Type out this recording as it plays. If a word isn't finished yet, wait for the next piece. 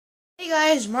Hey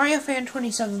guys,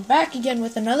 MARIOFAN27 back again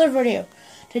with another video.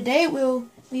 Today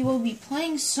we will be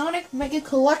playing Sonic Mega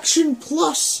Collection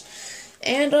Plus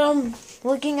and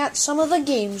looking at some of the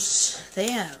games they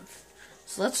have.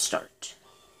 So let's start.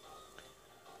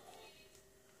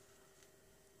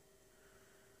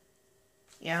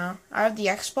 Yeah, I have the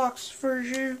Xbox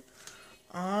version.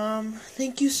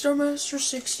 Thank you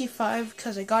StarMaster65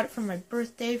 because I got it for my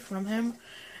birthday from him.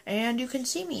 And you can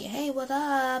see me. Hey, what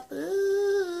up?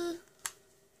 Ooh.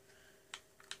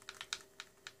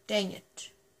 Dang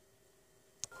it.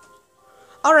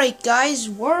 Alright guys,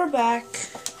 we're back.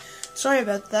 Sorry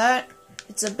about that.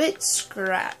 It's a bit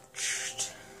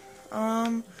scratched.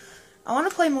 I want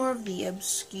to play more of the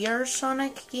obscure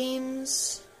Sonic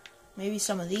games. Maybe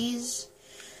some of these.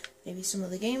 Maybe some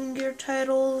of the Game Gear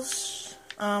titles.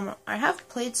 I have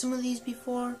played some of these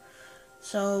before.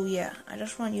 So yeah, I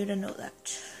just want you to know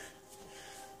that.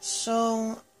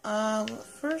 So,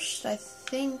 first I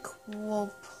think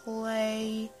we'll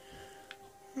play...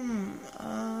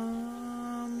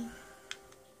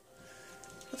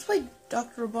 let's play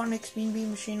Dr. Robotnik's Bean Bean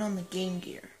Machine on the Game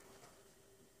Gear.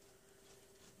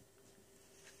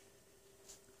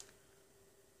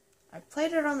 I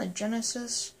played it on the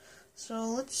Genesis, so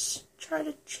let's try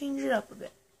to change it up a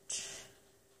bit.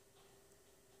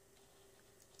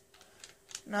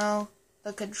 Now,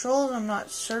 the controls I'm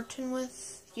not certain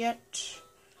with yet.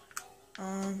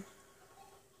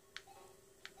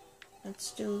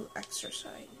 Let's do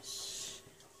exercise.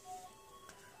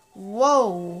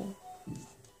 Whoa!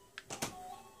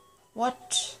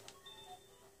 What?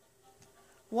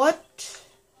 What?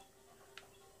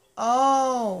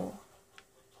 Oh!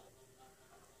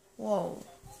 Whoa.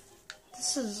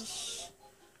 This is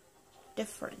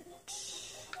different.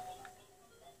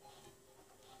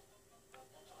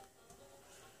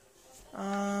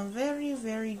 Very,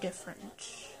 very different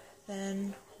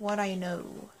than what I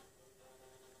know.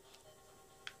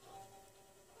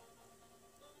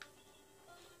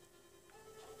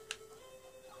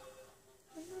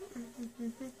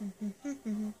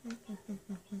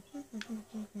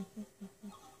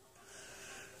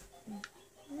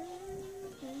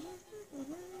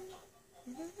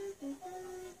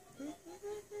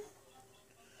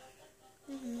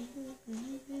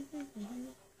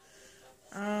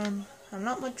 I'm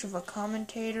not much of a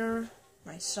commentator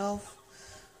myself.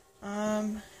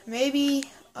 Maybe,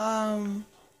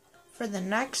 for the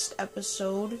next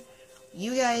episode,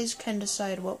 you guys can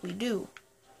decide what we do.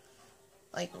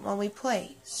 Like, when we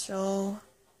play. So,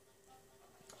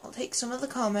 I'll take some of the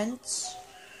comments,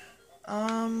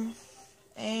 and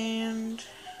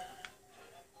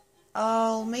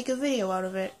I'll make a video out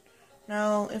of it.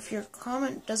 Now, if your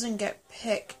comment doesn't get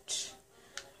picked,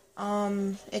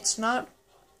 it's not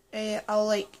I'll,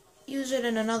 like, use it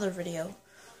in another video.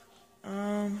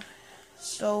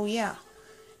 So, yeah.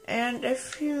 And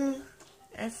if you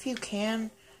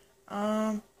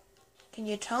can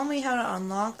you tell me how to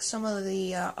unlock some of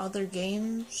the other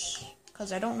games?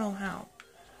 Because I don't know how.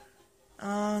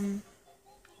 I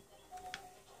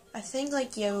think,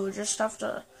 like, you would just have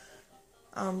to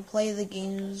play the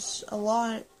games a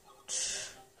lot.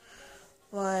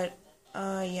 But,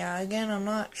 yeah, again, I'm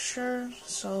not sure.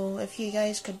 So, if you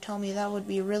guys could tell me, that would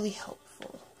be really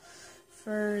helpful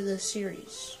for the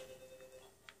series.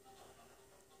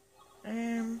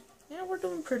 Yeah, we're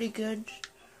doing pretty good.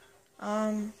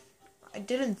 I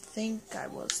didn't think I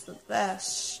was the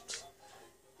best.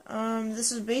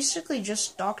 This is basically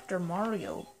just Dr.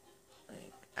 Mario,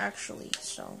 like, actually,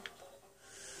 so,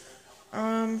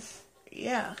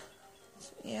 yeah.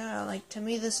 Yeah, like, to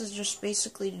me, this is just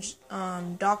basically,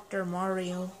 Dr.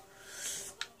 Mario.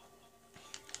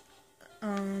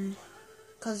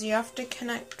 Cause you have to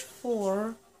connect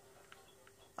 4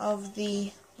 of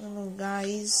the little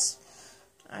guys.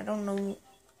 I don't know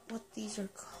what these are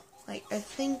called. Like, I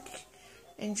think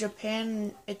in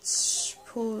Japan it's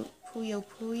Puyo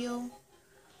Puyo.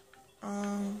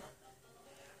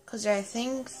 Cause I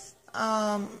think,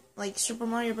 like Super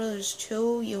Mario Bros.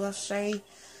 2 USA,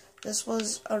 this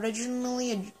was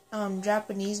originally a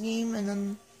Japanese game, and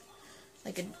then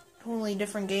like a totally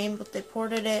different game, but they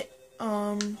ported it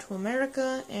to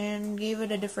America and gave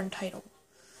it a different title.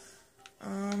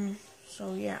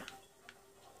 So yeah.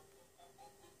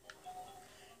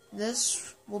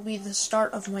 This will be the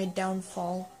start of my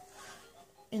downfall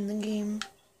in the game.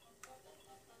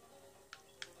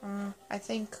 I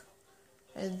think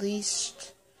at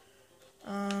least,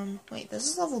 wait, this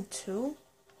is level 2? What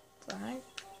the heck?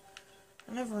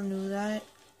 I never knew that.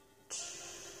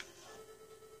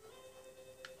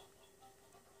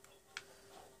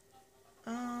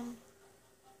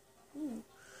 Ooh,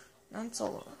 that's a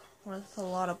with a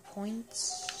lot of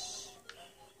points.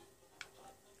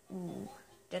 Ooh,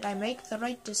 did I make the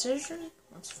right decision?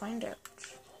 Let's find out.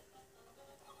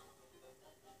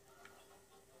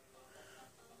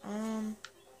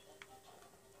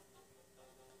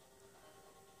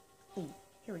 Ooh,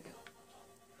 here we go.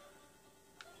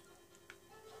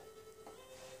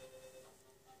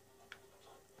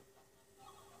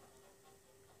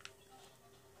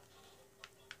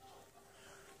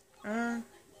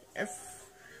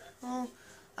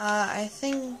 I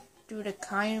think due to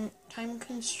time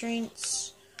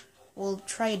constraints, we'll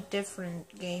try a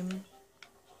different game.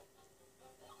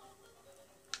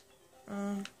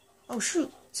 Oh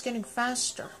shoot, it's getting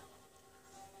faster.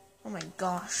 Oh my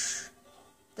gosh.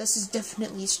 This is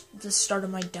definitely the start of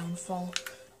my downfall.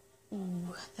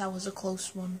 Ooh, that was a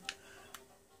close one.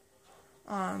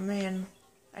 Aw, man.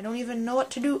 I don't even know what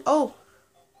to do. Oh!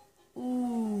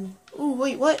 Ooh,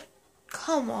 wait, what?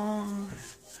 Come on.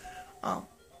 Oh,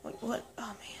 wait, what? Oh,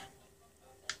 man.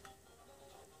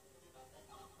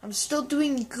 I'm still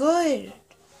doing good.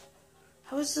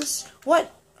 How is this?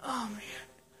 What? Oh, man.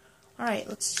 Alright,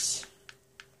 let's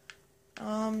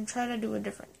try to do a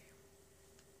different game.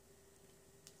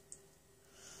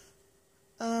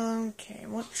 Okay,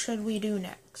 what should we do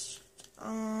next?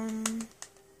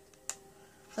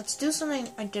 Let's do something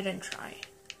I didn't try.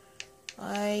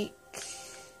 Like,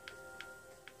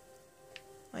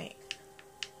 wait.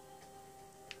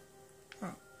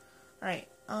 Huh. Alright,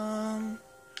 oh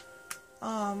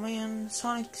man,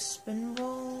 Sonic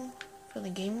Spinball for the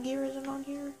Game Gear isn't on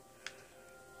here.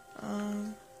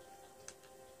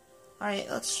 Alright,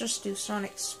 let's just do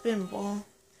Sonic Spinball.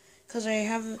 Because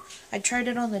I tried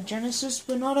it on the Genesis,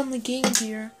 but not on the Game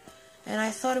Gear. And I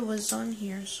thought it was on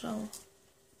here, so.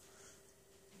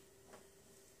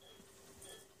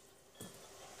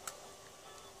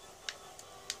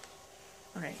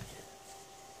 Alright.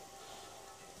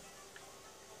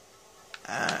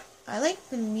 I like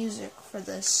the music for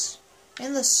this.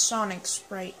 And the Sonic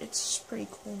sprite. It's pretty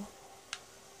cool.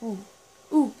 Ooh.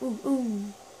 Ooh, ooh,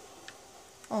 ooh.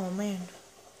 Oh, man.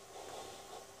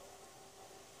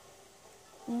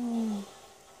 Ooh.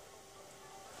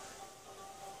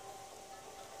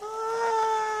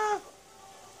 Ah!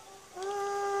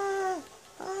 Ah!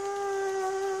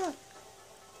 Ah!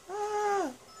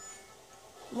 Ah!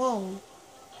 Whoa.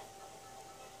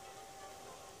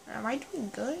 Am I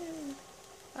doing good?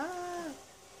 Ah!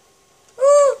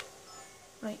 Ooh!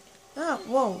 Right. Ah,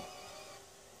 whoa.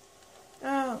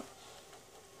 Oh.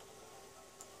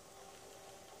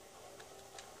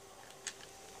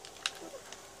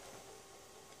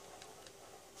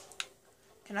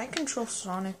 Can I control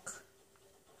Sonic?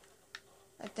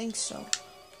 I think so.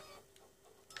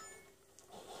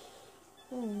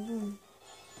 Ooh.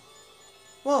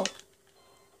 Whoa.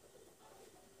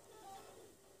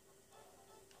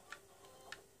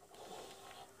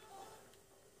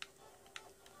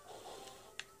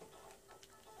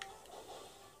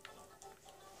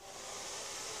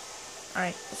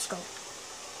 Alright, let's go.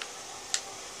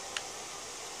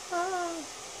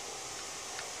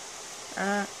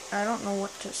 I don't know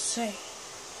what to say.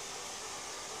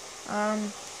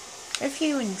 If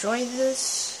you enjoy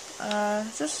this,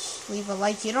 just leave a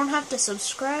like. You don't have to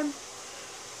subscribe,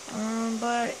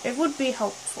 but it would be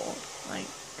helpful. Like,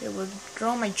 it would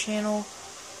grow my channel,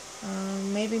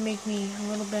 maybe make me a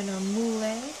little bit of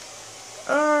moolah,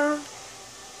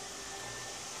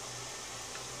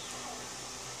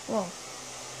 whoa.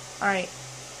 Alright,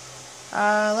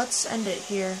 let's end it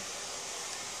here.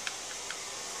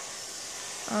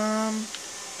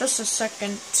 Just a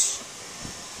second.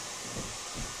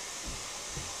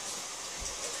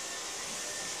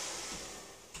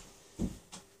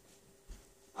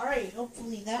 Alright,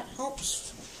 hopefully that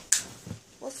helps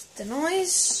with the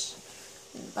noise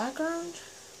in the background.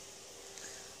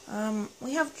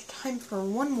 We have time for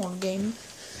one more game.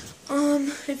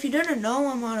 If you didn't know,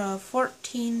 I'm on a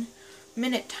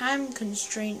 14-minute time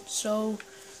constraint, so,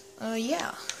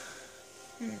 yeah.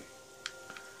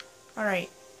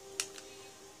 Alright.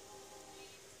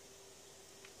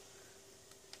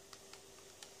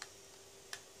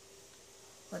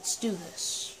 Let's do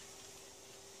this.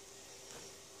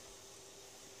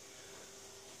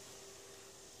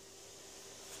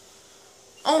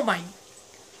 Oh my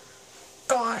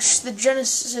gosh, the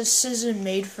Genesis isn't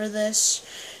made for this.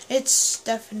 It's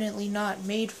definitely not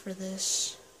made for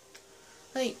this.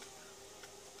 Like,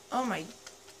 oh my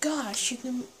gosh, you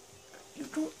don't,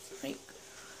 like,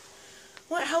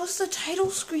 what, how's the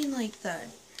title screen like that?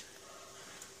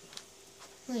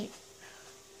 Like,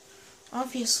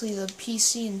 obviously the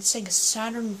PC and Sega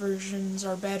Saturn versions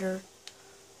are better.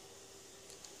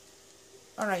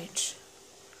 Alright.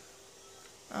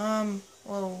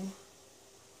 Whoa.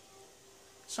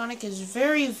 Sonic is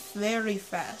very, very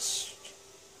fast.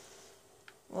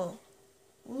 Whoa.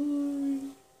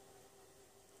 Ooh.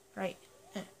 Right.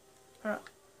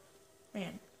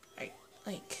 Man,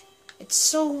 it's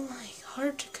so,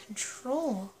 hard to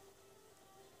control.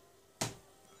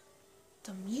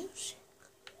 The music.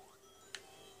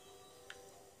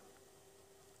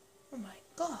 Oh my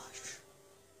gosh.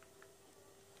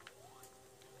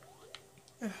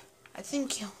 I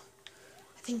think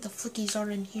the flickies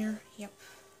are in here. Yep.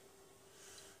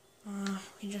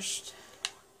 We just...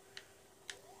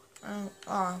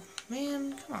 oh,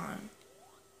 man, come on.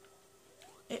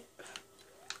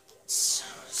 It's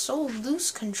so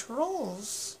loose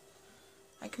controls.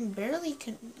 I can barely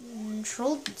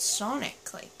control Sonic,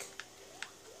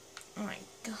 oh my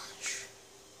gosh.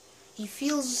 He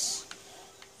feels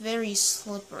very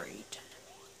slippery.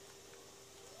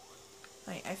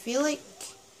 I feel like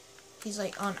he's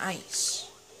on ice.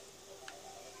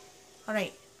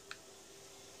 Alright.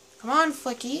 Come on,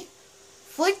 Flicky.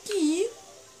 Flicky!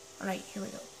 Alright, here we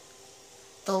go.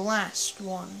 The last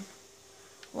one.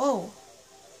 Whoa.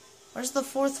 Where's the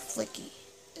fourth Flicky?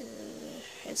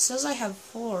 It says I have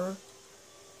 4.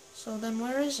 So then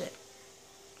where is it?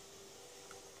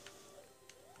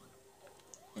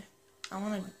 I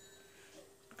wanna...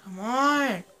 Come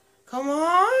on! Come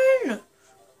on!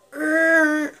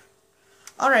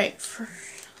 Alright,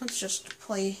 let's just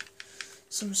play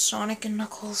some Sonic and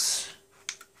Knuckles.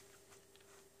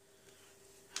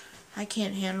 I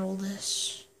can't handle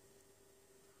this.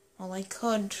 Well, I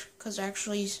could, because I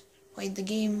actually played the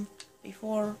game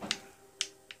before,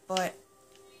 but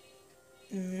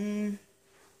my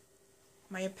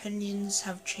opinions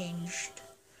have changed.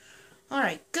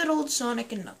 Alright, good old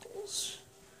Sonic and Knuckles.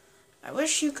 I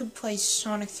wish you could play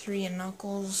Sonic 3 and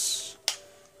Knuckles.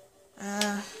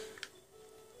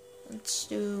 Let's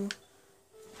do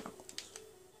Knuckles.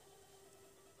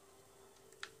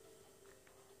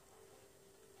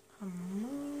 Come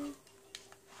on.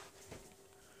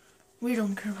 We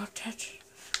don't care about that.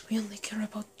 We only care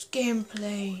about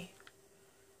gameplay.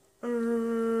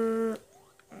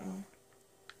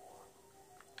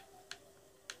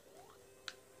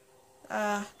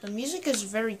 The music is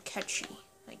very catchy.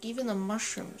 Even the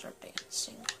mushrooms are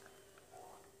dancing.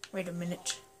 Wait a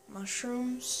minute.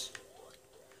 Mushrooms?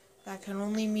 That can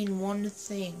only mean one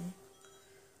thing.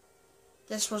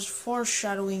 This was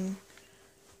foreshadowing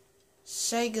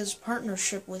Sega's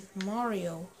partnership with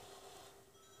Mario.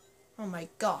 Oh my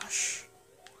gosh.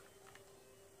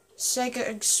 Sega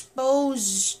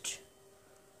exposed.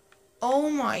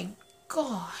 Oh my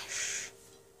gosh.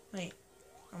 Wait,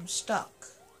 I'm stuck.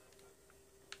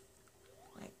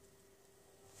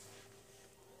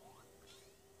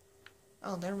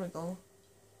 Oh, there we go.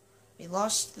 We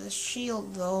lost the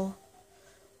shield, though.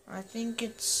 I think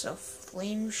it's a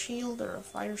flame shield or a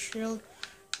fire shield.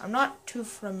 I'm not too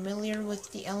familiar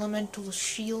with the elemental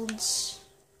shields.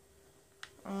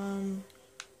 Come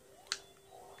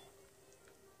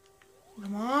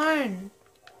on!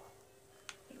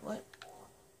 Wait, what?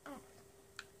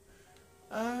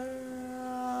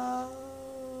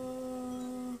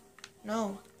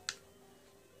 No.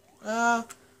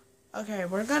 Okay,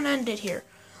 we're gonna end it here.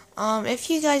 If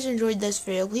you guys enjoyed this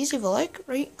video, please leave a like,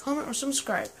 rate, comment, or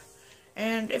subscribe.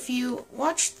 And if you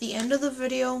watched the end of the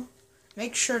video,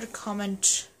 make sure to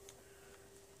comment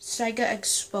Sega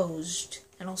Exposed.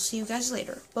 And I'll see you guys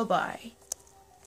later. Bye-bye.